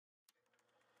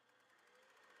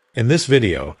In this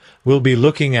video, we'll be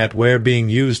looking at where being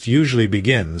used usually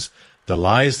begins, the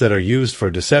lies that are used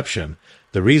for deception,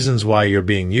 the reasons why you're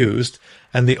being used,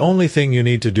 and the only thing you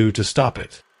need to do to stop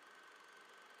it.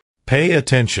 Pay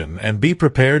attention and be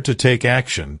prepared to take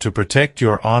action to protect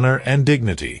your honor and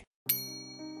dignity.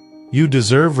 You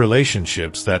deserve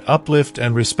relationships that uplift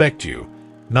and respect you,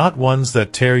 not ones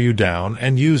that tear you down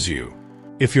and use you.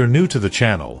 If you're new to the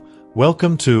channel,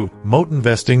 welcome to Moat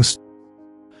Investing,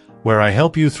 where I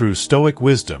help you through stoic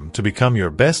wisdom to become your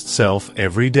best self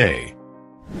every day.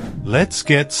 Let's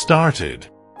get started.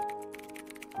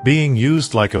 Being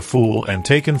used like a fool and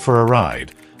taken for a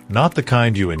ride, not the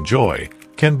kind you enjoy,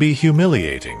 can be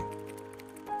humiliating.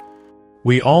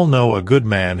 We all know a good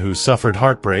man who suffered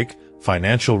heartbreak,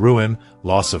 financial ruin,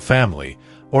 loss of family,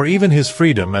 or even his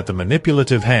freedom at the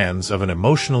manipulative hands of an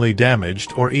emotionally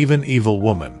damaged or even evil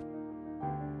woman.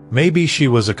 Maybe she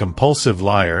was a compulsive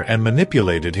liar and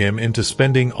manipulated him into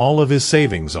spending all of his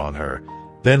savings on her,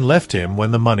 then left him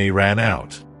when the money ran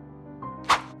out.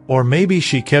 Or maybe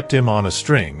she kept him on a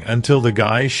string until the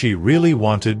guy she really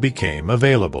wanted became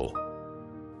available.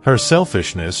 Her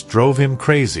selfishness drove him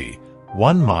crazy,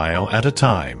 1 mile at a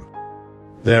time.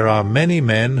 There are many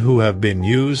men who have been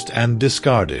used and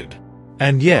discarded.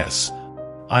 And yes,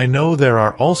 I know there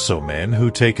are also men who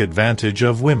take advantage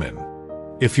of women.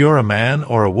 If you're a man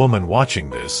or a woman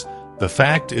watching this, the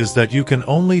fact is that you can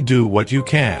only do what you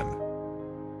can.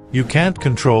 You can't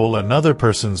control another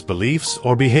person's beliefs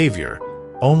or behavior,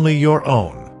 only your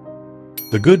own.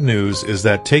 The good news is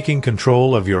that taking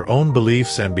control of your own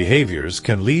beliefs and behaviors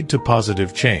can lead to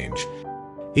positive change,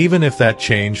 even if that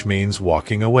change means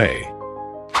walking away.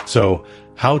 So,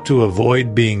 how to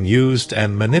avoid being used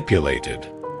and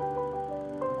manipulated?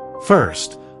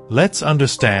 First, let's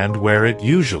understand where it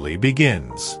usually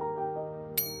begins.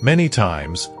 Many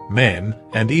times, men,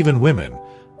 and even women,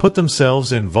 put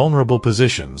themselves in vulnerable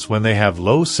positions when they have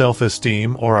low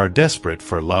self-esteem or are desperate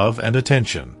for love and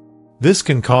attention. This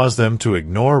can cause them to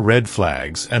ignore red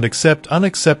flags and accept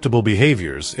unacceptable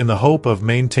behaviors in the hope of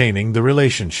maintaining the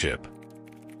relationship.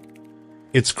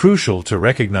 It's crucial to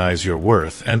recognize your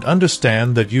worth and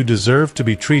understand that you deserve to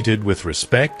be treated with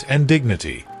respect and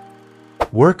dignity.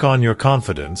 Work on your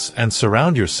confidence and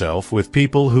surround yourself with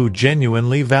people who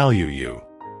genuinely value you.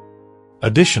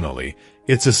 Additionally,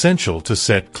 it's essential to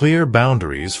set clear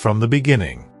boundaries from the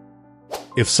beginning.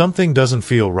 If something doesn't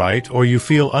feel right or you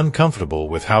feel uncomfortable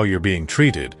with how you're being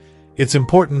treated, it's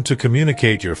important to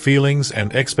communicate your feelings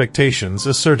and expectations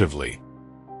assertively.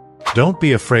 Don't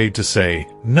be afraid to say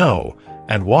no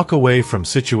and walk away from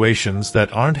situations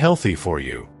that aren't healthy for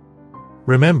you.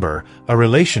 Remember, a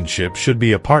relationship should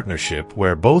be a partnership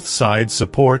where both sides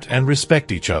support and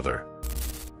respect each other.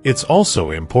 It's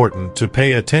also important to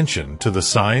pay attention to the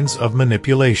signs of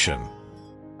manipulation.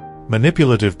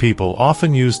 Manipulative people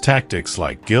often use tactics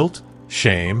like guilt,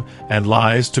 shame, and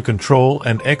lies to control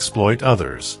and exploit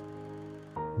others.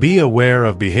 Be aware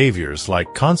of behaviors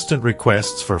like constant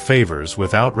requests for favors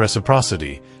without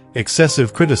reciprocity,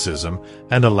 excessive criticism,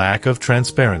 and a lack of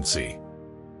transparency.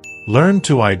 Learn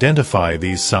to identify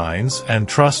these signs and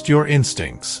trust your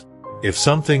instincts. If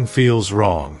something feels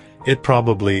wrong, it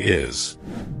probably is.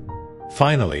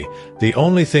 Finally, the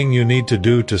only thing you need to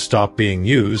do to stop being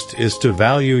used is to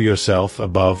value yourself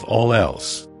above all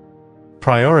else.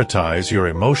 Prioritize your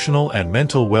emotional and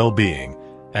mental well-being,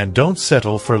 and don't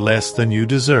settle for less than you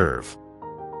deserve.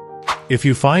 If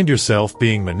you find yourself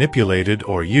being manipulated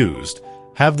or used,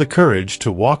 have the courage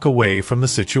to walk away from the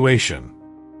situation.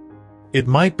 It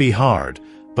might be hard,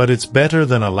 but it's better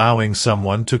than allowing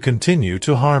someone to continue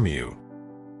to harm you.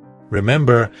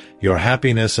 Remember, your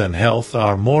happiness and health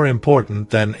are more important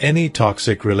than any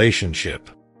toxic relationship.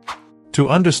 To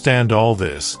understand all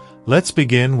this, let's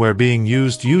begin where being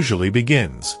used usually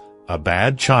begins: a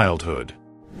bad childhood.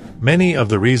 Many of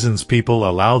the reasons people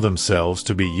allow themselves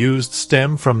to be used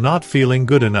stem from not feeling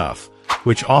good enough,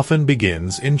 which often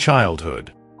begins in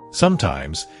childhood.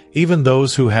 Sometimes, even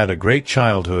those who had a great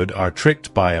childhood are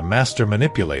tricked by a master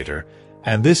manipulator,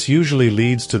 and this usually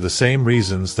leads to the same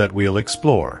reasons that we'll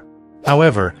explore.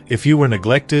 However, if you were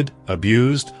neglected,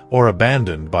 abused, or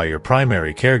abandoned by your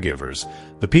primary caregivers,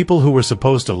 the people who were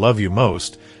supposed to love you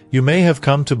most, you may have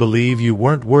come to believe you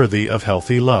weren't worthy of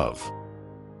healthy love.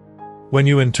 When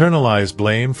you internalize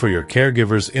blame for your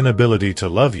caregiver's inability to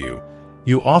love you,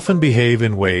 you often behave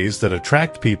in ways that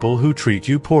attract people who treat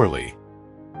you poorly.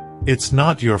 It's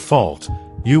not your fault,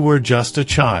 you were just a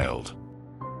child.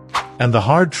 And the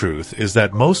hard truth is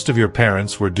that most of your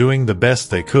parents were doing the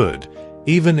best they could,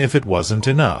 even if it wasn't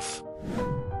enough.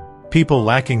 People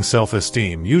lacking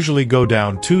self-esteem usually go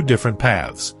down 2 different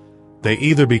paths: They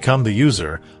either become the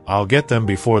user, I'll get them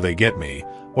before they get me,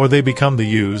 or they become the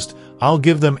used, I'll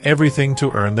give them everything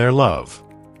to earn their love.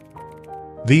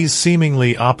 These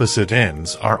seemingly opposite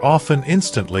ends are often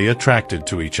instantly attracted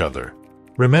to each other.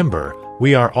 Remember,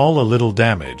 we are all a little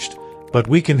damaged, but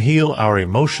we can heal our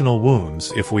emotional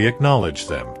wounds if we acknowledge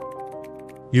them.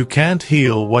 You can't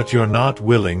heal what you're not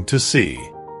willing to see.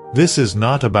 This is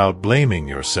not about blaming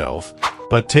yourself,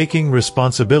 but taking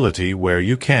responsibility where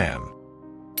you can.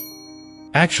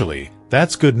 Actually,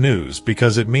 that's good news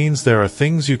because it means there are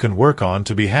things you can work on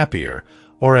to be happier,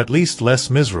 or at least less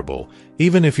miserable,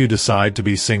 even if you decide to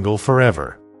be single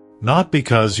forever. Not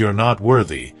because you're not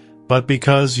worthy, but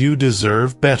because you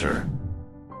deserve better.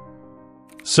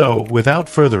 So, without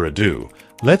further ado,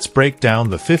 let's break down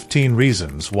the 15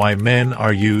 reasons why men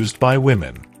are used by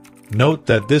women. Note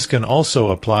that this can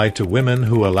also apply to women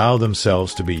who allow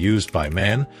themselves to be used by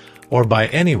men, or by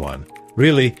anyone.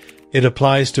 Really, it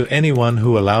applies to anyone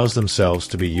who allows themselves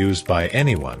to be used by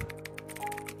anyone.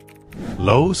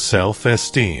 Low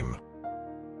self-esteem.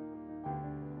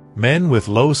 Men with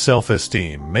low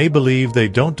self-esteem may believe they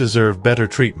don't deserve better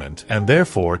treatment and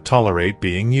therefore tolerate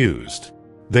being used.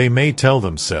 They may tell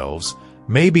themselves,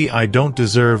 maybe I don't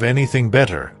deserve anything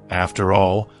better. After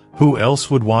all, who else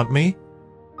would want me?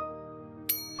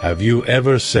 Have you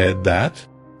ever said that?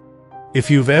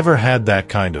 If you've ever had that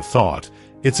kind of thought,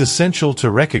 it's essential to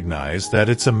recognize that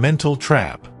it's a mental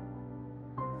trap.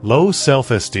 Low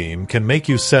self-esteem can make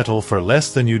you settle for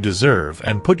less than you deserve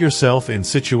and put yourself in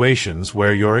situations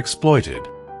where you're exploited.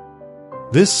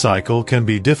 This cycle can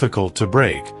be difficult to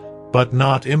break, but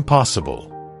not impossible.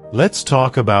 Let's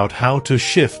talk about how to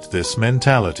shift this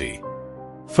mentality.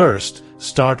 First,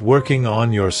 start working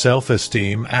on your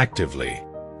self-esteem actively.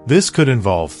 This could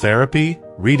involve therapy,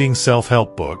 reading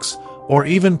self-help books, or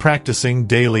even practicing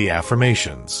daily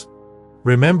affirmations.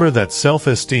 Remember that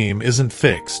self-esteem isn't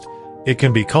fixed. It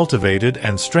can be cultivated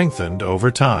and strengthened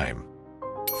over time.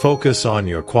 Focus on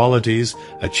your qualities,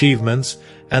 achievements,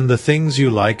 and the things you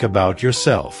like about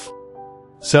yourself.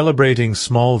 Celebrating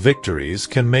small victories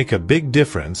can make a big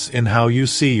difference in how you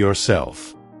see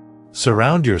yourself.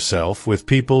 Surround yourself with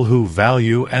people who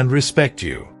value and respect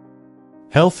you.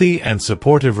 Healthy and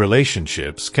supportive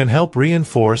relationships can help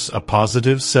reinforce a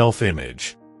positive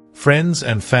self-image. Friends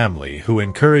and family who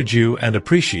encourage you and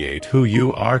appreciate who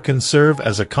you are can serve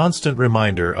as a constant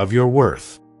reminder of your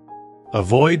worth.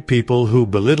 Avoid people who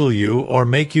belittle you or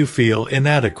make you feel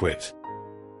inadequate.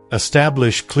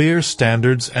 Establish clear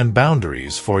standards and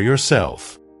boundaries for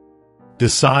yourself.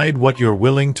 Decide what you're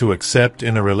willing to accept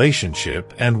in a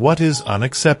relationship and what is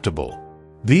unacceptable.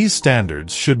 These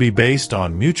standards should be based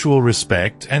on mutual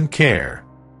respect and care.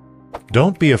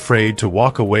 Don't be afraid to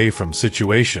walk away from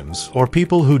situations or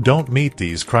people who don't meet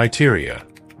these criteria.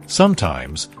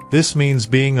 Sometimes, this means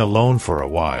being alone for a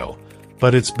while,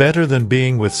 but it's better than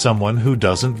being with someone who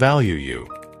doesn't value you.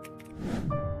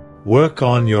 Work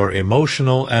on your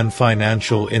emotional and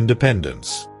financial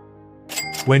independence.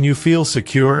 When you feel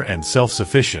secure and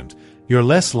self-sufficient, you're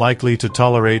less likely to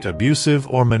tolerate abusive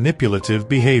or manipulative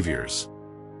behaviors.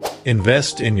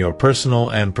 Invest in your personal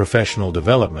and professional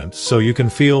development so you can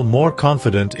feel more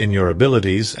confident in your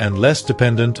abilities and less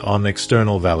dependent on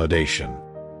external validation.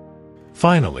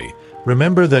 Finally,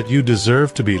 remember that you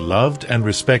deserve to be loved and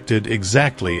respected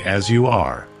exactly as you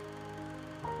are.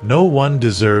 No one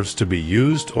deserves to be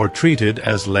used or treated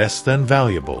as less than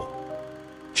valuable.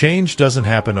 Change doesn't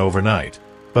happen overnight,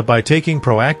 but by taking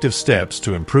proactive steps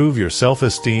to improve your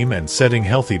self-esteem and setting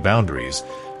healthy boundaries,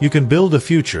 you can build a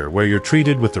future where you're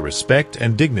treated with the respect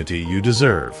and dignity you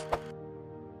deserve.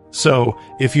 So,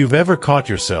 if you've ever caught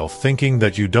yourself thinking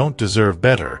that you don't deserve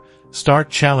better, start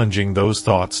challenging those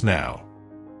thoughts now.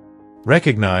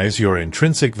 Recognize your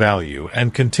intrinsic value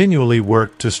and continually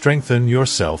work to strengthen your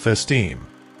self-esteem.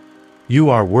 You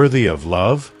are worthy of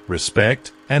love,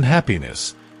 respect, and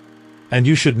happiness, and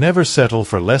you should never settle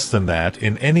for less than that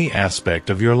in any aspect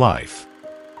of your life.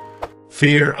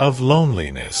 Fear of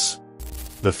loneliness.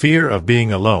 The fear of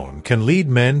being alone can lead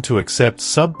men to accept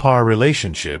subpar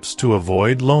relationships to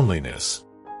avoid loneliness.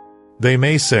 They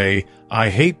may say, I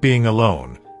hate being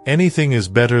alone, anything is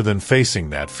better than facing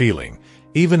that feeling,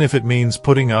 even if it means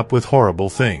putting up with horrible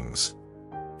things.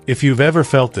 If you've ever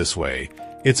felt this way,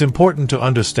 it's important to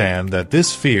understand that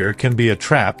this fear can be a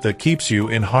trap that keeps you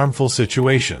in harmful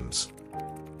situations.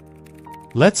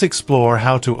 Let's explore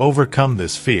how to overcome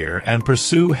this fear and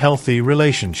pursue healthy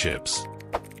relationships.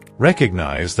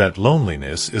 Recognize that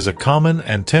loneliness is a common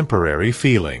and temporary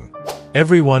feeling.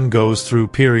 Everyone goes through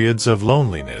periods of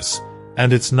loneliness,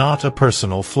 and it's not a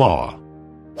personal flaw.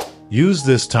 Use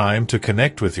this time to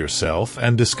connect with yourself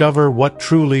and discover what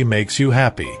truly makes you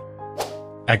happy.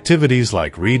 Activities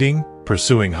like reading,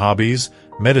 pursuing hobbies,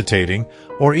 meditating,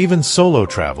 or even solo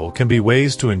travel can be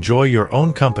ways to enjoy your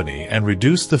own company and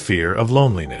reduce the fear of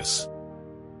loneliness.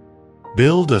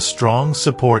 Build a strong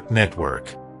support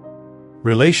network.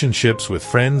 Relationships with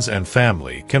friends and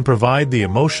family can provide the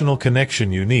emotional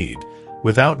connection you need,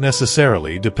 without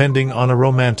necessarily depending on a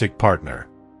romantic partner.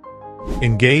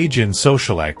 Engage in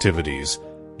social activities.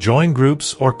 Join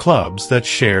groups or clubs that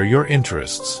share your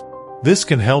interests. This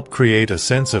can help create a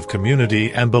sense of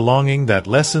community and belonging that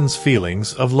lessens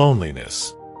feelings of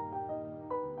loneliness.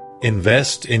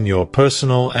 Invest in your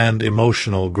personal and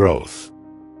emotional growth.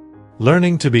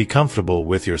 Learning to be comfortable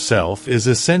with yourself is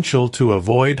essential to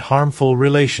avoid harmful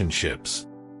relationships.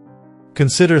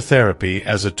 Consider therapy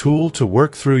as a tool to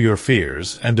work through your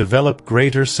fears and develop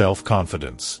greater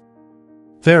self-confidence.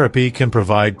 Therapy can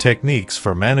provide techniques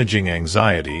for managing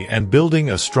anxiety and building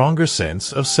a stronger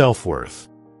sense of self-worth.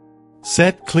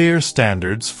 Set clear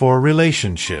standards for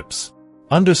relationships.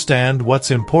 Understand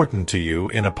what's important to you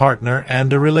in a partner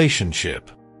and a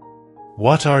relationship.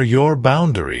 What are your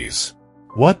boundaries?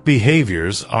 What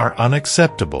behaviors are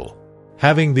unacceptable?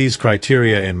 Having these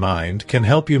criteria in mind can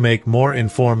help you make more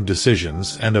informed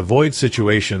decisions and avoid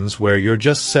situations where you're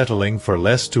just settling for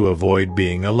less to avoid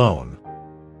being alone.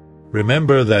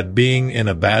 Remember that being in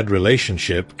a bad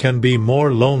relationship can be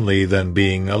more lonely than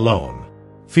being alone.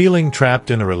 Feeling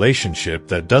trapped in a relationship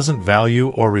that doesn't value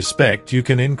or respect you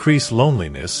can increase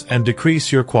loneliness and decrease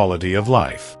your quality of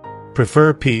life.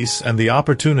 Prefer peace and the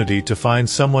opportunity to find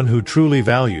someone who truly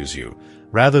values you,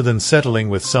 rather than settling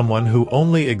with someone who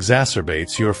only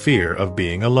exacerbates your fear of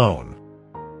being alone.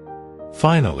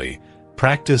 Finally,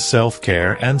 practice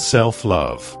self-care and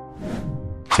self-love.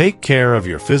 Take care of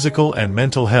your physical and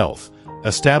mental health.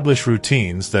 Establish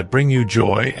routines that bring you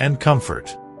joy and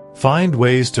comfort. Find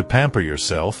ways to pamper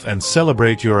yourself and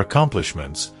celebrate your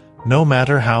accomplishments, no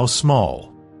matter how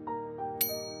small.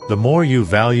 The more you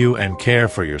value and care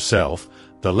for yourself,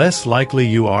 the less likely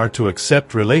you are to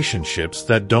accept relationships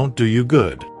that don't do you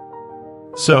good.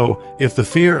 So, if the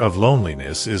fear of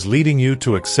loneliness is leading you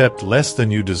to accept less than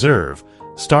you deserve,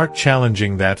 start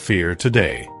challenging that fear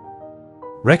today.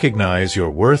 Recognize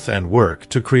your worth and work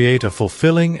to create a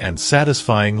fulfilling and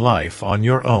satisfying life on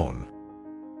your own.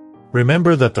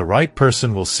 Remember that the right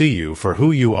person will see you for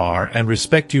who you are and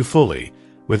respect you fully,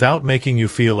 without making you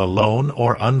feel alone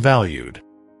or unvalued.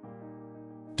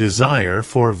 Desire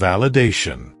for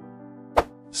validation.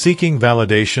 Seeking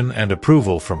validation and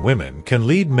approval from women can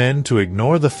lead men to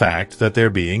ignore the fact that they're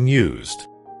being used.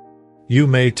 You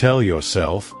may tell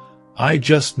yourself, "I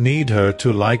just need her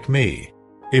to like me.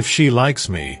 If she likes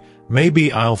me,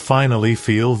 maybe I'll finally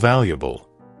feel valuable."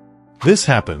 This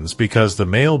happens because the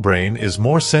male brain is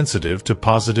more sensitive to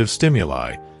positive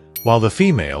stimuli, while the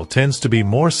female tends to be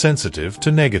more sensitive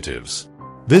to negatives.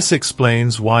 This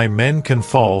explains why men can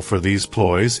fall for these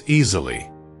ploys easily.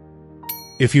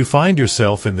 If you find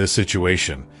yourself in this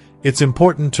situation, it's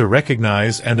important to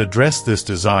recognize and address this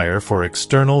desire for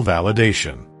external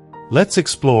validation. Let's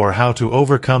explore how to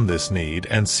overcome this need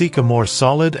and seek a more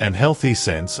solid and healthy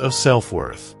sense of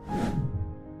self-worth.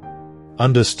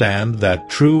 Understand that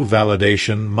true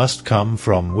validation must come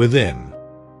from within.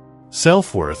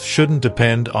 Self-worth shouldn't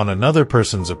depend on another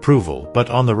person's approval but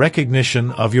on the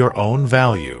recognition of your own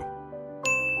value.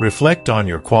 Reflect on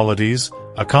your qualities,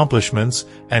 accomplishments,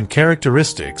 and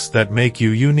characteristics that make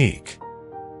you unique.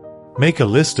 Make a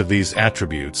list of these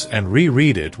attributes and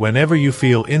reread it whenever you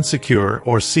feel insecure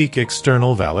or seek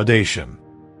external validation.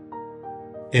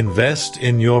 Invest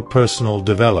in your personal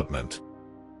development.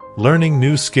 Learning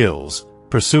new skills,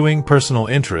 pursuing personal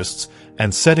interests,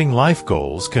 and setting life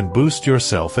goals can boost your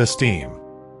self-esteem.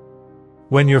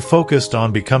 When you're focused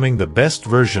on becoming the best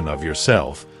version of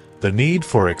yourself, the need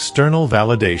for external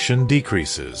validation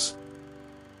decreases.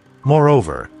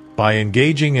 Moreover, by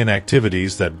engaging in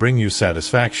activities that bring you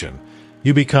satisfaction,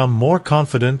 you become more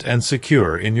confident and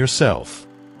secure in yourself.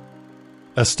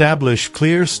 Establish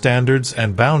clear standards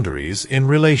and boundaries in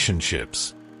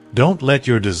relationships. Don't let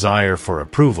your desire for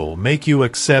approval make you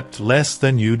accept less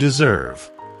than you deserve.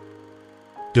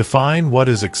 Define what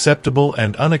is acceptable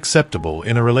and unacceptable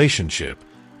in a relationship,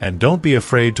 and don't be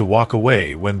afraid to walk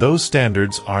away when those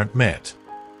standards aren't met.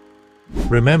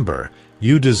 Remember,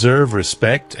 you deserve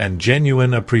respect and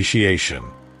genuine appreciation.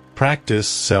 Practice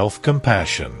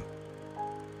self-compassion.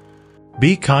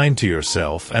 Be kind to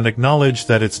yourself and acknowledge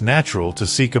that it's natural to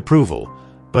seek approval,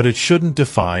 but it shouldn't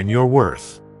define your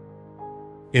worth.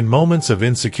 In moments of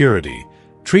insecurity,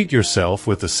 treat yourself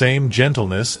with the same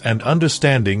gentleness and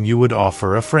understanding you would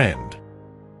offer a friend.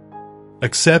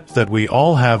 Accept that we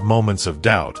all have moments of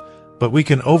doubt, but we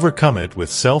can overcome it with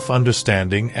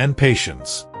self-understanding and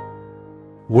patience.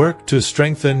 Work to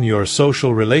strengthen your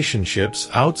social relationships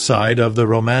outside of the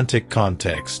romantic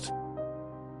context.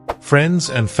 Friends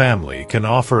and family can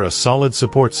offer a solid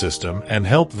support system and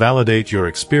help validate your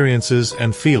experiences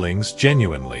and feelings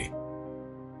genuinely.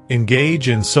 Engage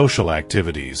in social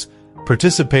activities.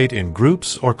 Participate in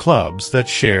groups or clubs that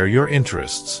share your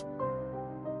interests.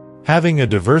 Having a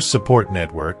diverse support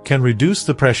network can reduce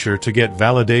the pressure to get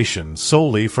validation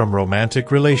solely from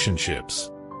romantic relationships.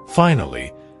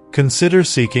 Finally, consider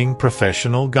seeking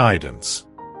professional guidance.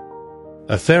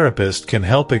 A therapist can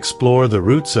help explore the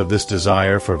roots of this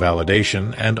desire for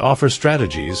validation and offer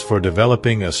strategies for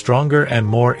developing a stronger and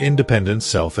more independent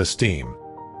self-esteem.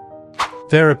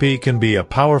 Therapy can be a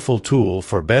powerful tool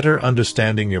for better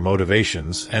understanding your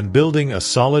motivations and building a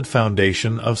solid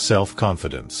foundation of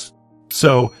self-confidence.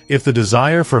 So, if the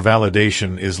desire for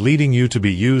validation is leading you to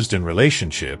be used in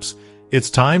relationships, it's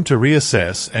time to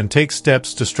reassess and take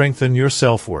steps to strengthen your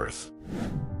self-worth.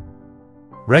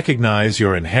 Recognize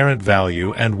your inherent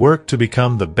value and work to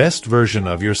become the best version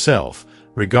of yourself,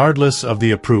 regardless of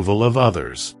the approval of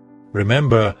others.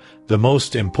 Remember, the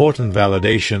most important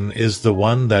validation is the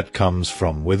one that comes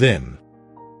from within.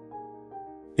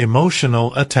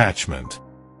 Emotional attachment.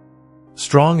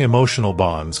 Strong emotional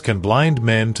bonds can blind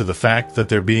men to the fact that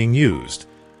they're being used,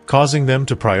 causing them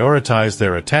to prioritize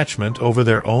their attachment over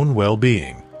their own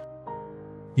well-being.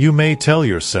 You may tell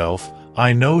yourself,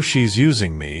 "I know she's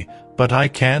using me, but I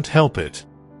can't help it.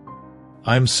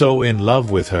 I'm so in love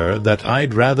with her that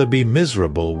I'd rather be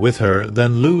miserable with her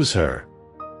than lose her."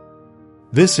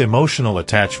 This emotional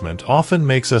attachment often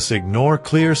makes us ignore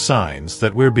clear signs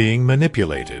that we're being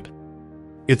manipulated.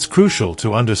 It's crucial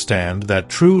to understand that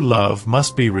true love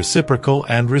must be reciprocal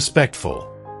and respectful.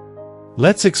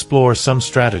 Let's explore some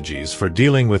strategies for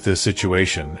dealing with this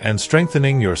situation and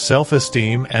strengthening your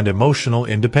self-esteem and emotional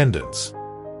independence.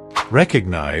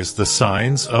 Recognize the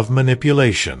signs of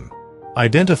manipulation.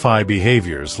 Identify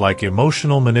behaviors like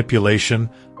emotional manipulation,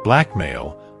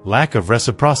 blackmail, lack of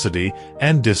reciprocity,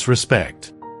 and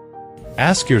disrespect.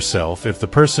 Ask yourself if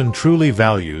the person truly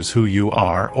values who you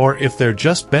are or if they're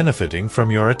just benefiting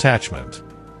from your attachment.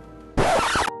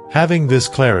 Having this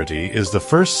clarity is the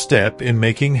first step in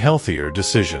making healthier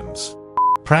decisions.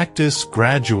 Practice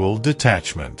gradual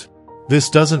detachment. This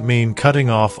doesn't mean cutting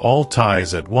off all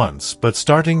ties at once, but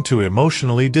starting to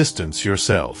emotionally distance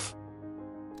yourself.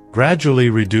 Gradually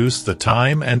reduce the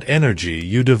time and energy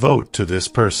you devote to this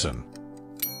person.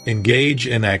 Engage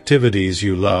in activities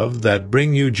you love that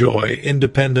bring you joy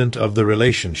independent of the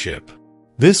relationship.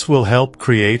 This will help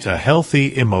create a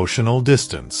healthy emotional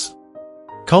distance.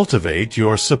 Cultivate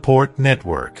your support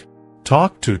network.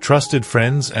 Talk to trusted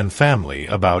friends and family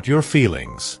about your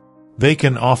feelings. They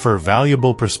can offer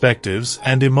valuable perspectives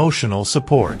and emotional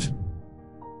support.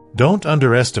 Don't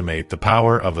underestimate the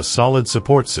power of a solid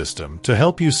support system to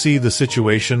help you see the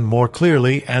situation more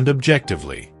clearly and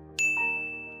objectively.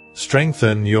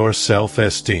 Strengthen your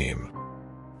self-esteem.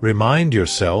 Remind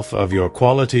yourself of your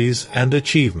qualities and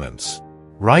achievements.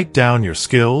 Write down your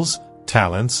skills,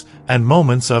 talents, and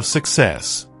moments of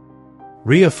success.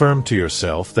 Reaffirm to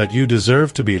yourself that you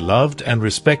deserve to be loved and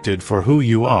respected for who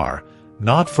you are,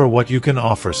 not for what you can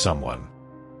offer someone.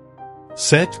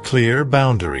 Set clear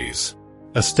boundaries.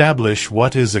 Establish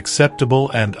what is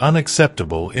acceptable and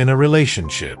unacceptable in a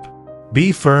relationship.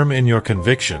 Be firm in your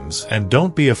convictions and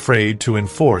don't be afraid to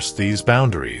enforce these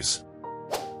boundaries.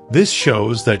 This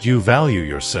shows that you value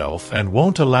yourself and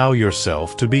won't allow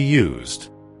yourself to be used.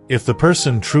 If the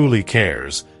person truly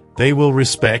cares, they will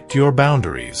respect your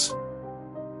boundaries.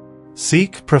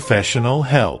 Seek professional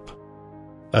help.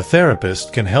 A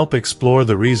therapist can help explore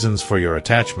the reasons for your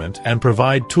attachment and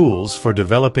provide tools for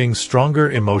developing stronger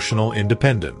emotional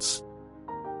independence.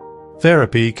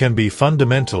 Therapy can be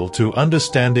fundamental to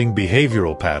understanding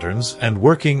behavioral patterns and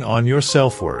working on your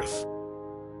self-worth.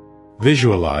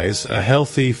 Visualize a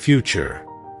healthy future.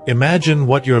 Imagine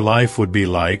what your life would be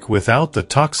like without the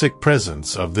toxic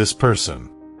presence of this person.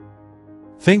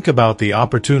 Think about the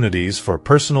opportunities for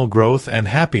personal growth and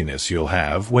happiness you'll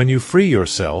have when you free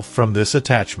yourself from this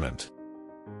attachment.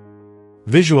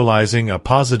 Visualizing a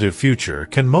positive future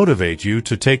can motivate you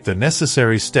to take the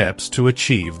necessary steps to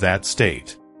achieve that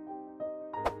state.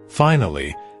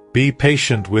 Finally, be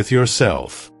patient with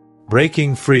yourself.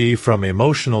 Breaking free from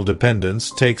emotional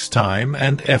dependence takes time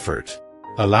and effort.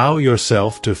 Allow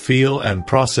yourself to feel and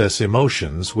process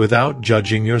emotions without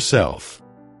judging yourself.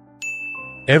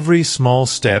 Every small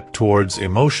step towards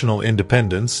emotional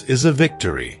independence is a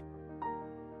victory.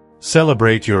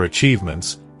 Celebrate your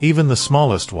achievements, even the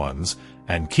smallest ones,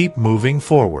 and keep moving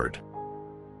forward.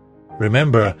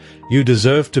 Remember, you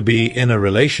deserve to be in a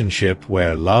relationship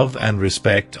where love and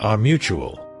respect are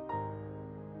mutual.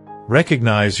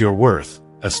 Recognize your worth,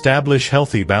 establish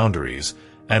healthy boundaries,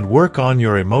 and work on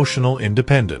your emotional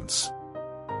independence.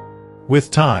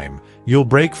 With time, you'll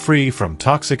break free from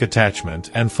toxic attachment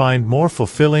and find more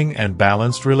fulfilling and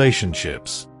balanced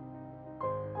relationships.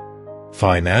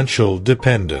 Financial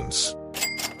dependence.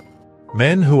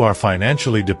 Men who are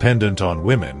financially dependent on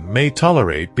women may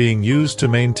tolerate being used to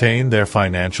maintain their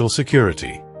financial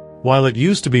security. While it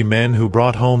used to be men who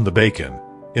brought home the bacon,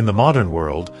 in the modern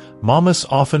world, mamas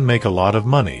often make a lot of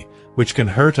money, which can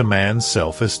hurt a man's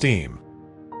self-esteem.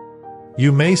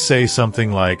 You may say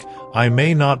something like, "I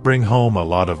may not bring home a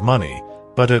lot of money,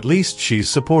 but at least she's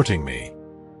supporting me.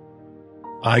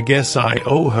 I guess I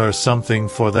owe her something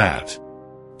for that."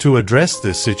 To address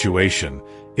this situation,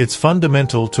 it's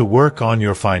fundamental to work on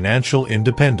your financial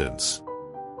independence.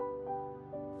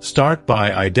 Start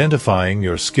by identifying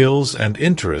your skills and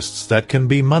interests that can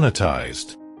be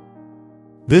monetized.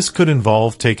 This could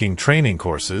involve taking training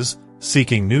courses,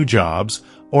 seeking new jobs,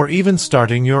 or even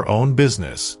starting your own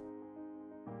business.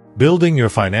 Building your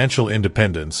financial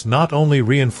independence not only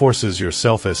reinforces your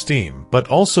self-esteem but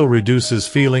also reduces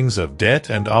feelings of debt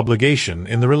and obligation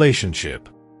in the relationship.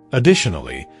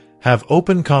 Additionally, have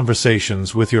open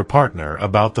conversations with your partner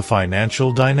about the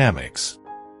financial dynamics.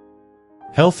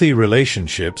 Healthy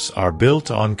relationships are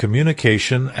built on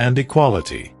communication and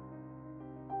equality.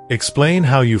 Explain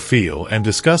how you feel and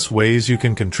discuss ways you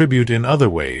can contribute in other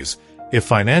ways, if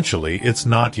financially it's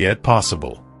not yet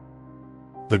possible.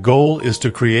 The goal is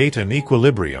to create an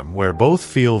equilibrium where both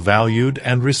feel valued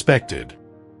and respected.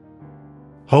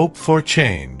 Hope for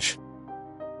change.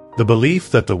 The belief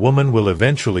that the woman will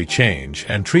eventually change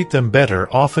and treat them better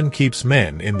often keeps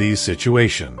men in these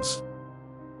situations.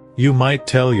 You might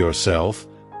tell yourself,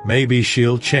 "Maybe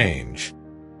she'll change.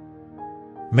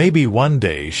 Maybe one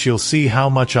day she'll see how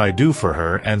much I do for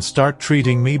her and start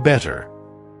treating me better."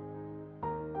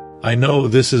 I know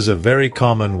this is a very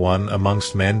common one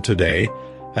amongst men today,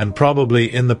 and probably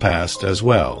in the past as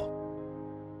well.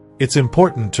 It's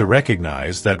important to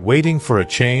recognize that waiting for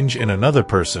a change in another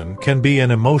person can be an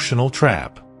emotional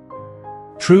trap.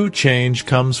 True change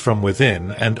comes from within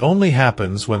and only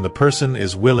happens when the person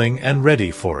is willing and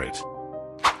ready for it.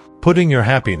 Putting your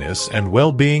happiness and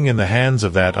well-being in the hands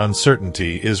of that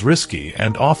uncertainty is risky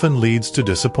and often leads to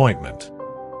disappointment.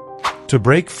 To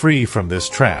break free from this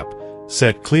trap,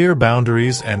 set clear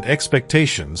boundaries and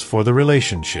expectations for the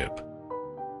relationship.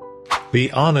 Be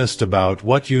honest about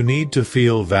what you need to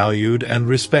feel valued and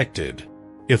respected.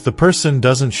 If the person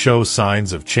doesn't show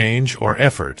signs of change or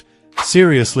effort,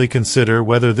 seriously consider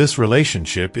whether this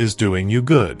relationship is doing you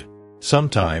good.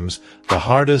 Sometimes, the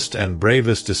hardest and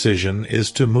bravest decision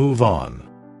is to move on.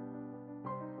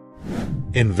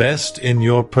 Invest in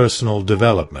your personal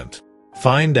development.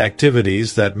 Find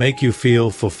activities that make you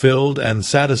feel fulfilled and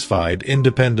satisfied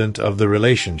independent of the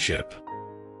relationship.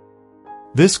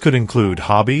 This could include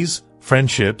hobbies,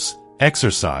 friendships,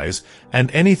 exercise,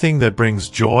 and anything that brings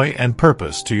joy and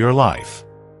purpose to your life.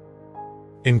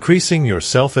 Increasing your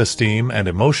self-esteem and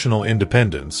emotional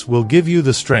independence will give you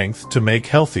the strength to make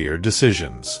healthier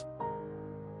decisions.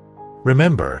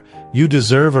 Remember, you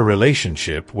deserve a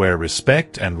relationship where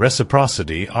respect and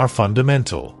reciprocity are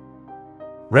fundamental.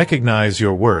 Recognize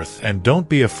your worth and don't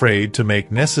be afraid to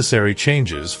make necessary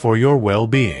changes for your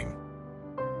well-being.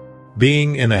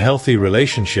 Being in a healthy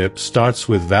relationship starts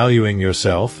with valuing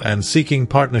yourself and seeking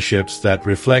partnerships that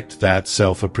reflect that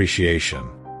self-appreciation.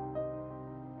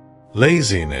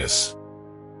 Laziness.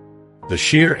 The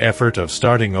sheer effort of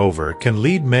starting over can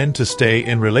lead men to stay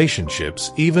in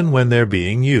relationships even when they're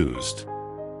being used.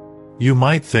 You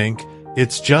might think,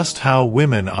 "It's just how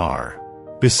women are.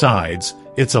 Besides,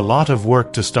 it's a lot of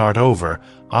work to start over,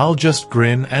 I'll just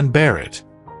grin and bear it."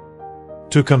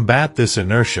 To combat this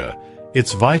inertia,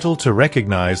 it's vital to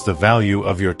recognize the value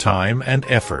of your time and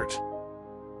effort.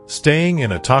 Staying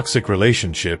in a toxic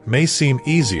relationship may seem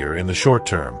easier in the short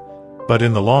term, but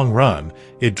in the long run,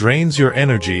 it drains your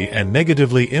energy and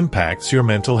negatively impacts your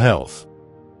mental health.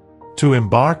 To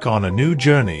embark on a new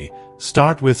journey,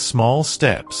 start with small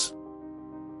steps.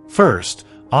 First,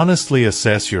 honestly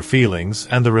assess your feelings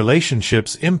and the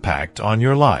relationship's impact on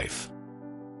your life.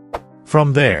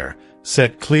 From there,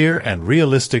 set clear and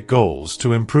realistic goals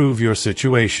to improve your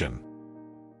situation.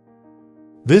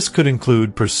 This could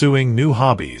include pursuing new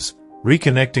hobbies,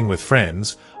 reconnecting with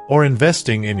friends, or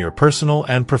investing in your personal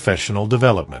and professional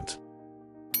development.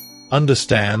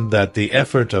 Understand that the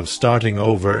effort of starting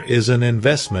over is an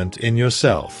investment in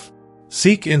yourself.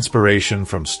 Seek inspiration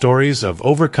from stories of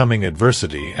overcoming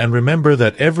adversity and remember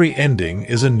that every ending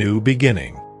is a new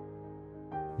beginning.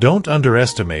 Don't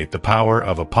underestimate the power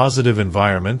of a positive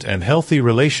environment and healthy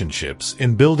relationships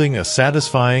in building a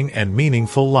satisfying and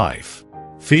meaningful life.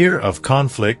 Fear of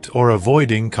conflict or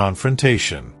avoiding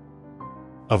confrontation.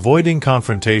 Avoiding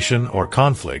confrontation or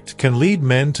conflict can lead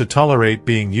men to tolerate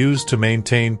being used to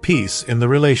maintain peace in the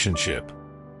relationship.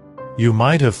 You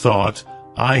might have thought,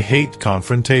 "I hate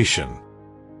confrontation.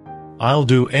 I'll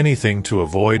do anything to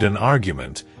avoid an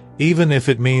argument, even if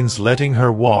it means letting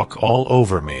her walk all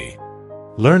over me."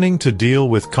 Learning to deal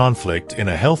with conflict in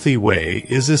a healthy way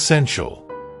is essential.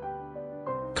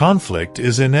 Conflict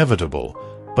is inevitable,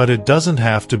 but it doesn't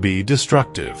have to be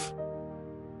destructive.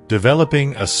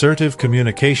 Developing assertive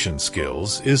communication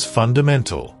skills is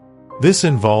fundamental. This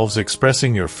involves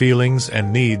expressing your feelings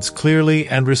and needs clearly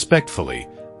and respectfully,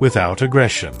 without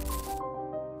aggression.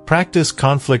 Practice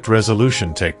conflict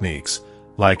resolution techniques,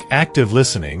 like active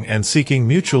listening and seeking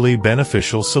mutually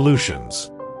beneficial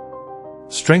solutions.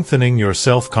 Strengthening your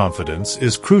self-confidence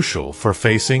is crucial for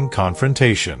facing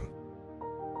confrontation.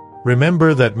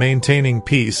 Remember that maintaining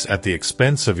peace at the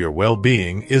expense of your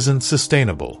well-being isn't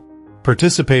sustainable.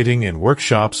 Participating in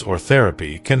workshops or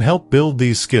therapy can help build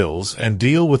these skills and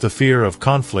deal with the fear of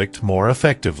conflict more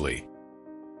effectively.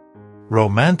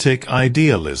 Romantic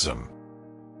idealism.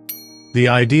 The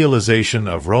idealization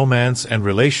of romance and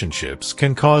relationships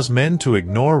can cause men to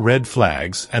ignore red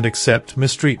flags and accept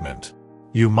mistreatment.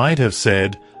 You might have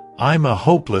said, "I'm a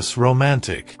hopeless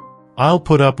romantic. I'll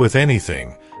put up with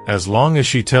anything, as long as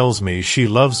she tells me she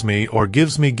loves me or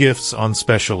gives me gifts on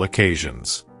special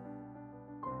occasions."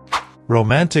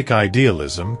 Romantic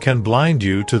idealism can blind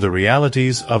you to the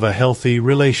realities of a healthy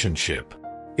relationship.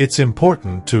 It's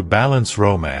important to balance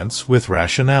romance with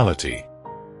rationality.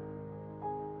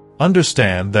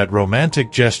 Understand that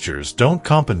romantic gestures don't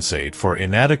compensate for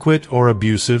inadequate or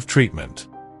abusive treatment.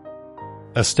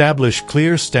 Establish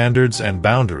clear standards and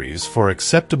boundaries for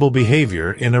acceptable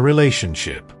behavior in a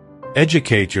relationship.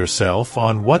 Educate yourself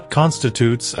on what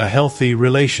constitutes a healthy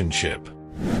relationship.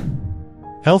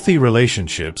 Healthy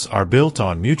relationships are built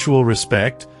on mutual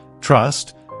respect,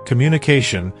 trust,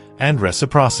 communication, and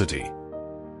reciprocity.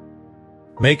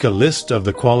 Make a list of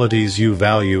the qualities you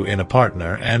value in a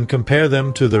partner and compare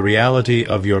them to the reality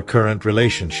of your current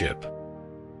relationship.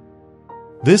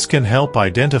 This can help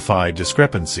identify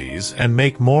discrepancies and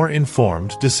make more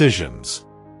informed decisions.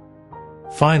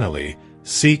 Finally,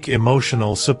 seek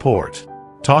emotional support.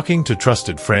 Talking to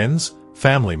trusted friends,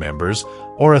 family members,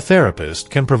 or a therapist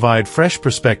can provide fresh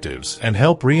perspectives and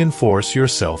help reinforce your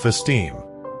self-esteem.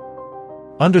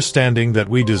 Understanding that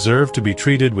we deserve to be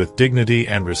treated with dignity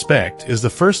and respect is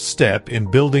the first step in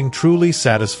building truly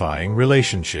satisfying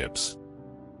relationships.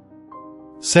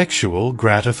 Sexual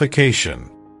gratification.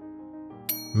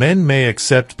 Men may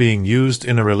accept being used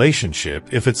in a relationship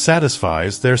if it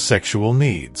satisfies their sexual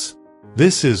needs.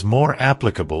 This is more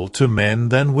applicable to men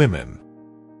than women.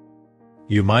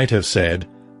 You might have said,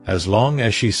 "As long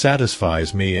as she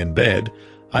satisfies me in bed,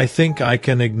 I think I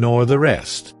can ignore the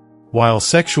rest." While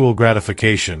sexual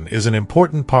gratification is an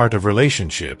important part of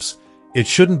relationships, it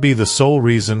shouldn't be the sole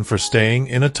reason for staying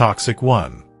in a toxic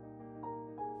one.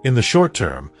 In the short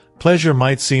term, pleasure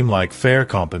might seem like fair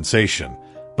compensation,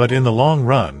 but in the long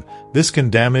run, this can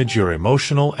damage your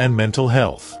emotional and mental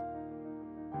health.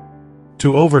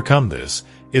 To overcome this,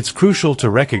 it's crucial to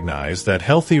recognize that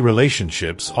healthy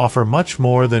relationships offer much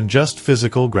more than just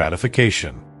physical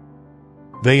gratification.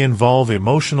 They involve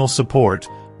emotional support,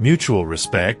 mutual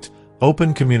respect,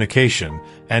 open communication,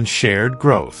 and shared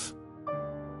growth.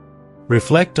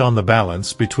 Reflect on the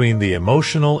balance between the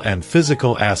emotional and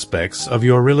physical aspects of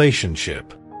your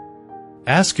relationship.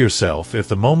 Ask yourself if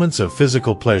the moments of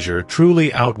physical pleasure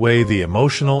truly outweigh the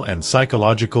emotional and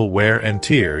psychological wear and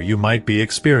tear you might be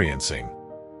experiencing.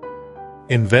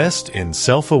 Invest in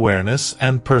self-awareness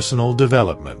and personal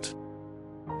development.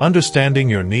 Understanding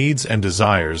your needs and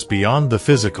desires beyond the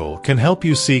physical can help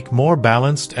you seek more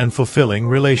balanced and fulfilling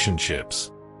relationships.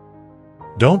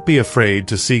 Don't be afraid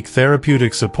to seek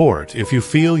therapeutic support if you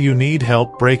feel you need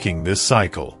help breaking this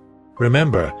cycle.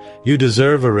 Remember, you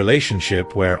deserve a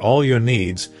relationship where all your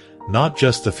needs, not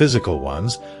just the physical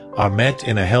ones, are met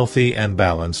in a healthy and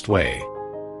balanced way.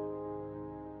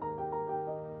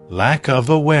 Lack of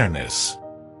awareness.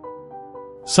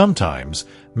 Sometimes,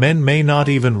 men may not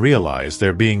even realize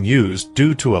they're being used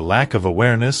due to a lack of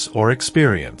awareness or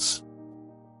experience.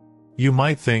 You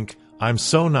might think, "I'm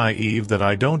so naive that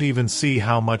I don't even see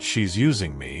how much she's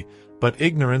using me," but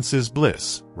ignorance is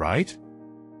bliss, right?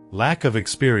 Lack of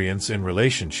experience in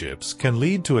relationships can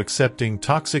lead to accepting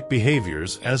toxic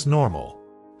behaviors as normal.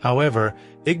 However,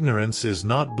 ignorance is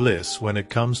not bliss when it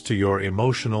comes to your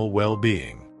emotional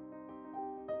well-being.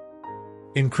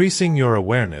 Increasing your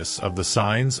awareness of the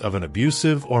signs of an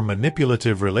abusive or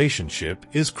manipulative relationship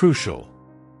is crucial.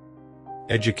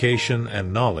 Education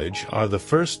and knowledge are the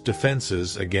first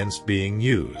defenses against being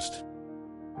used.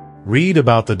 Read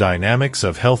about the dynamics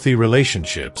of healthy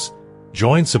relationships,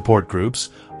 join support groups,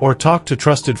 or talk to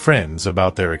trusted friends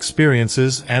about their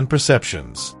experiences and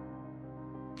perceptions.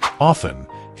 Often,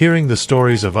 hearing the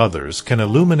stories of others can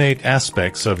illuminate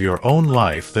aspects of your own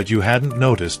life that you hadn't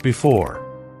noticed before.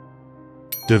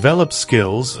 Develop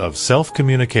skills of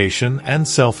self-communication and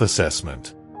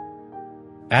self-assessment.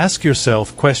 Ask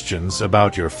yourself questions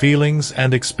about your feelings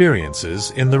and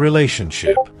experiences in the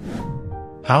relationship.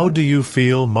 How do you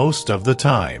feel most of the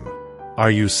time?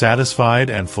 Are you satisfied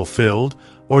and fulfilled,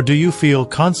 or do you feel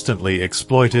constantly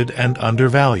exploited and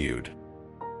undervalued?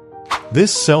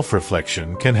 This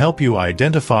self-reflection can help you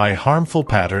identify harmful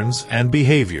patterns and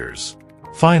behaviors.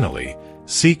 Finally,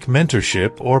 seek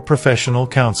mentorship or professional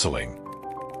counseling.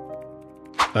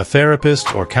 A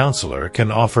therapist or counselor can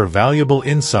offer valuable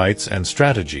insights and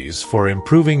strategies for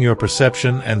improving your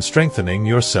perception and strengthening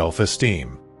your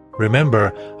self-esteem.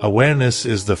 Remember, awareness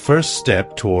is the first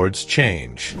step towards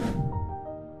change.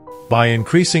 By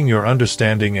increasing your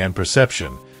understanding and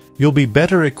perception, you'll be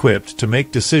better equipped to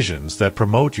make decisions that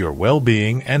promote your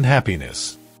well-being and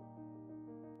happiness.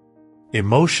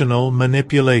 Emotional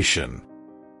manipulation.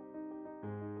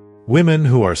 Women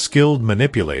who are skilled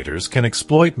manipulators can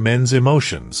exploit men's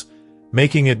emotions,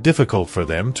 making it difficult for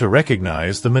them to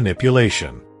recognize the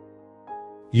manipulation.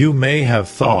 You may have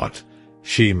thought,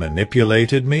 "She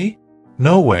manipulated me?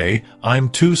 No way, I'm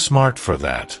too smart for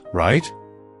that, right?"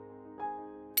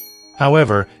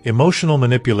 However, emotional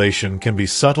manipulation can be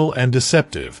subtle and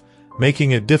deceptive,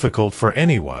 making it difficult for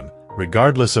anyone,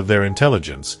 regardless of their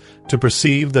intelligence, to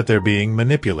perceive that they're being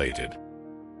manipulated.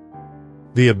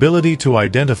 The ability to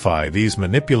identify these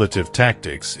manipulative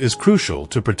tactics is crucial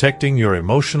to protecting your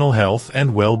emotional health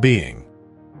and well-being.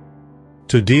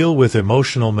 To deal with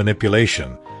emotional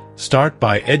manipulation, start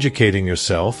by educating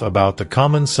yourself about the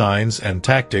common signs and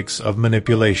tactics of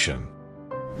manipulation.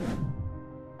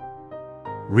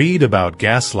 Read about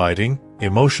gaslighting,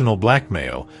 emotional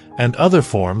blackmail, and other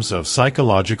forms of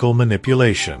psychological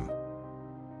manipulation.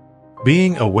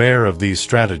 Being aware of these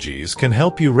strategies can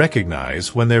help you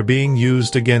recognize when they're being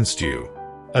used against you.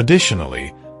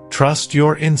 Additionally, trust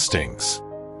your instincts.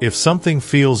 If something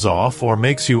feels off or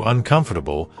makes you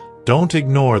uncomfortable, don't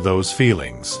ignore those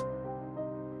feelings.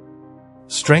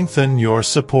 Strengthen your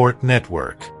support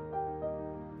network.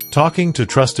 Talking to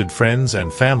trusted friends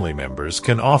and family members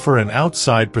can offer an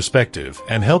outside perspective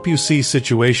and help you see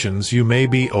situations you may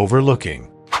be overlooking.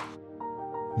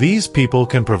 These people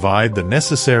can provide the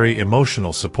necessary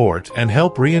emotional support and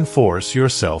help reinforce your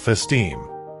self-esteem.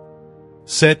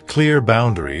 Set clear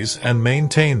boundaries and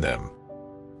maintain them.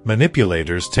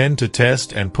 Manipulators tend to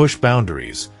test and push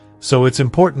boundaries, so it's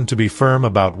important to be firm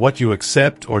about what you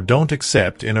accept or don't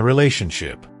accept in a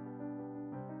relationship.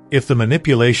 If the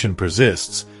manipulation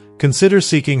persists, consider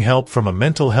seeking help from a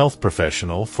mental health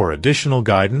professional for additional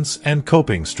guidance and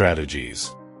coping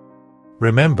strategies.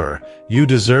 Remember, you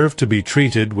deserve to be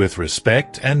treated with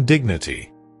respect and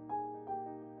dignity.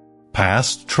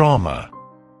 Past trauma.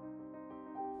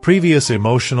 Previous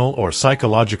emotional or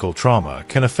psychological trauma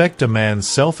can affect a man's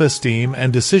self-esteem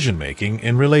and decision-making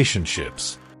in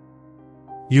relationships.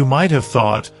 You might have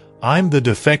thought, "I'm the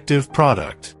defective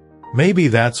product. Maybe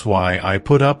that's why I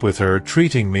put up with her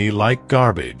treating me like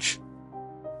garbage."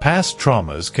 Past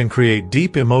traumas can create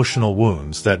deep emotional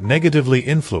wounds that negatively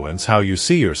influence how you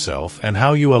see yourself and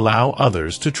how you allow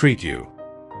others to treat you.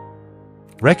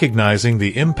 Recognizing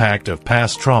the impact of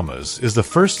past traumas is the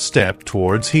first step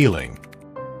towards healing.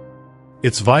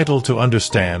 It's vital to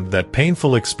understand that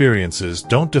painful experiences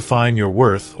don't define your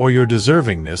worth or your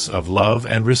deservingness of love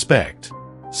and respect.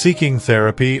 Seeking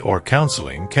therapy or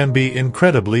counseling can be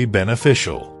incredibly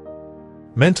beneficial.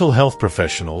 Mental health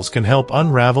professionals can help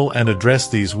unravel and address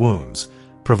these wounds,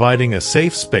 providing a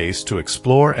safe space to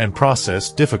explore and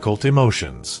process difficult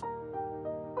emotions.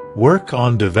 Work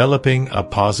on developing a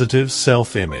positive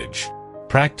self-image.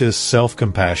 Practice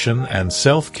self-compassion and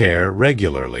self-care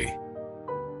regularly.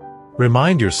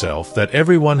 Remind yourself that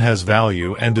everyone has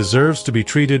value and deserves to be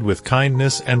treated with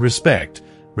kindness and respect,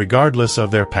 regardless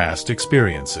of their past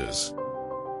experiences.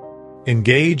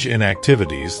 Engage in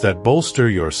activities that bolster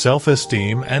your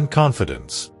self-esteem and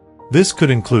confidence. This could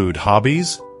include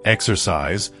hobbies,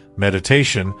 exercise,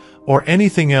 meditation, or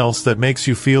anything else that makes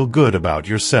you feel good about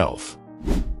yourself.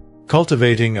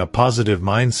 Cultivating a positive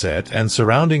mindset and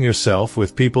surrounding yourself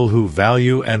with people who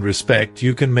value and respect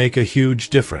you can make a huge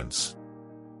difference.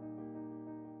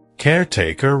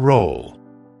 Caretaker role.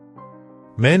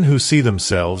 Men who see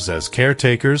themselves as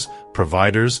caretakers,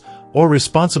 providers, or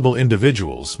responsible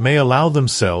individuals may allow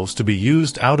themselves to be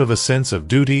used out of a sense of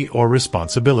duty or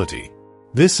responsibility.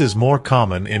 This is more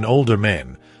common in older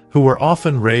men, who were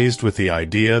often raised with the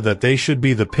idea that they should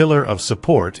be the pillar of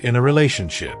support in a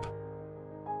relationship.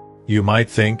 You might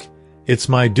think, "It's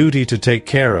my duty to take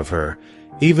care of her,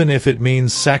 even if it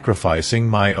means sacrificing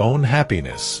my own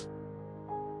happiness."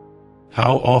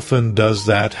 How often does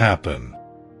that happen?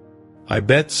 I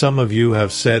bet some of you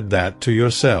have said that to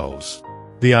yourselves.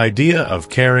 The idea of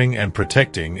caring and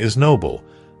protecting is noble,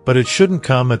 but it shouldn't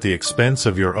come at the expense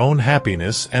of your own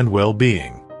happiness and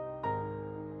well-being.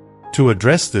 To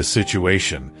address this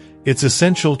situation, it's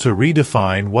essential to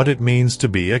redefine what it means to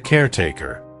be a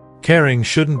caretaker. Caring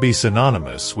shouldn't be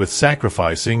synonymous with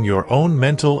sacrificing your own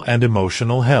mental and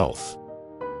emotional health.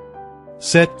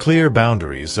 Set clear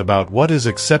boundaries about what is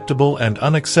acceptable and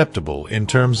unacceptable in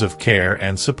terms of care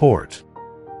and support.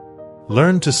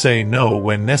 Learn to say no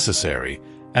when necessary,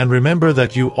 and remember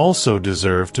that you also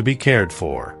deserve to be cared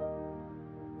for.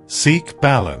 Seek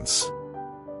balance.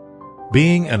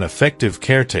 Being an effective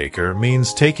caretaker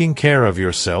means taking care of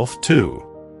yourself too.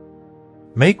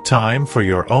 Make time for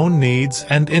your own needs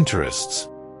and interests.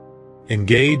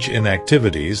 Engage in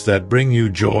activities that bring you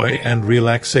joy and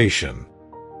relaxation.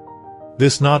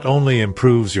 This not only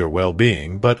improves your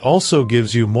well-being but also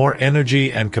gives you more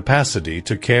energy and capacity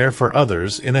to care for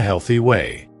others in a healthy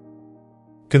way.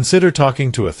 Consider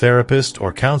talking to a therapist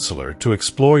or counselor to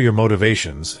explore your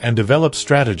motivations and develop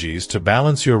strategies to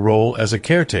balance your role as a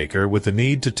caretaker with the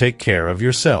need to take care of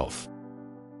yourself.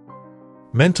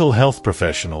 Mental health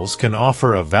professionals can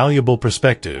offer a valuable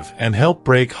perspective and help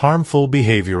break harmful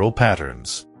behavioral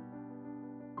patterns.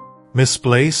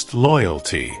 Misplaced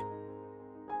loyalty.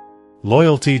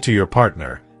 Loyalty to your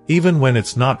partner, even when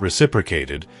it's not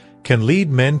reciprocated, can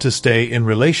lead men to stay in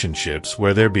relationships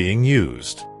where they're being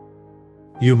used.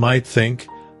 You might think,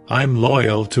 "I'm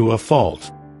loyal to a fault.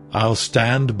 I'll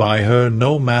stand by her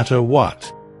no matter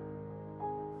what."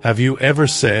 Have you ever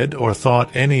said or thought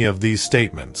any of these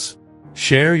statements?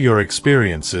 Share your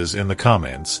experiences in the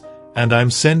comments, and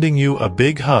I'm sending you a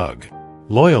big hug.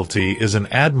 Loyalty is an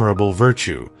admirable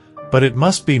virtue, but it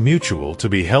must be mutual to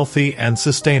be healthy and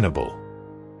sustainable.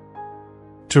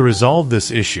 To resolve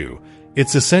this issue,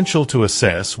 it's essential to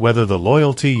assess whether the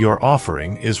loyalty you're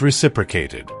offering is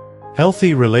reciprocated.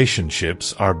 Healthy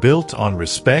relationships are built on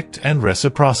respect and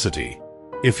reciprocity.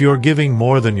 If you're giving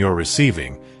more than you're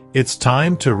receiving, it's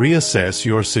time to reassess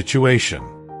your situation.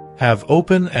 Have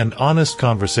open and honest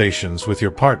conversations with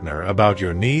your partner about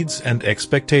your needs and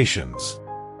expectations.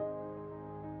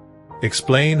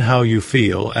 Explain how you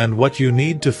feel and what you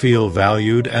need to feel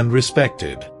valued and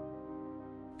respected.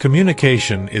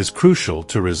 Communication is crucial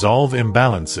to resolve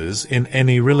imbalances in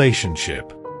any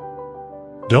relationship.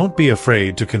 Don't be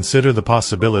afraid to consider the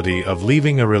possibility of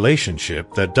leaving a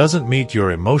relationship that doesn't meet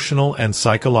your emotional and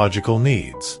psychological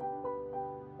needs.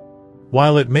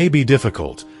 While it may be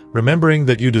difficult, remembering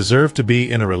that you deserve to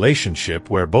be in a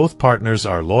relationship where both partners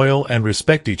are loyal and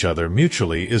respect each other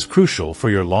mutually is crucial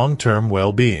for your long-term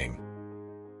well-being.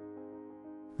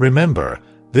 Remember,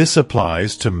 this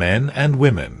applies to men and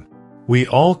women. We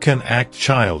all can act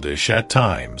childish at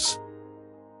times.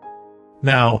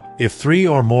 Now, if 3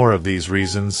 or more of these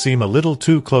reasons seem a little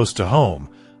too close to home,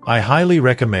 I highly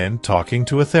recommend talking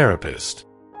to a therapist.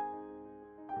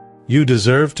 You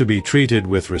deserve to be treated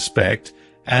with respect,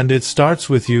 and it starts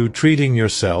with you treating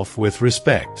yourself with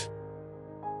respect.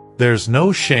 There's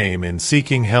no shame in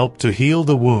seeking help to heal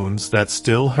the wounds that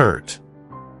still hurt.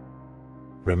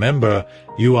 Remember,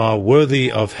 you are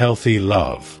worthy of healthy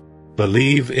love.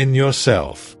 Believe in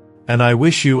yourself, and I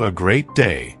wish you a great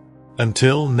day.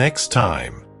 Until next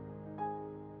time.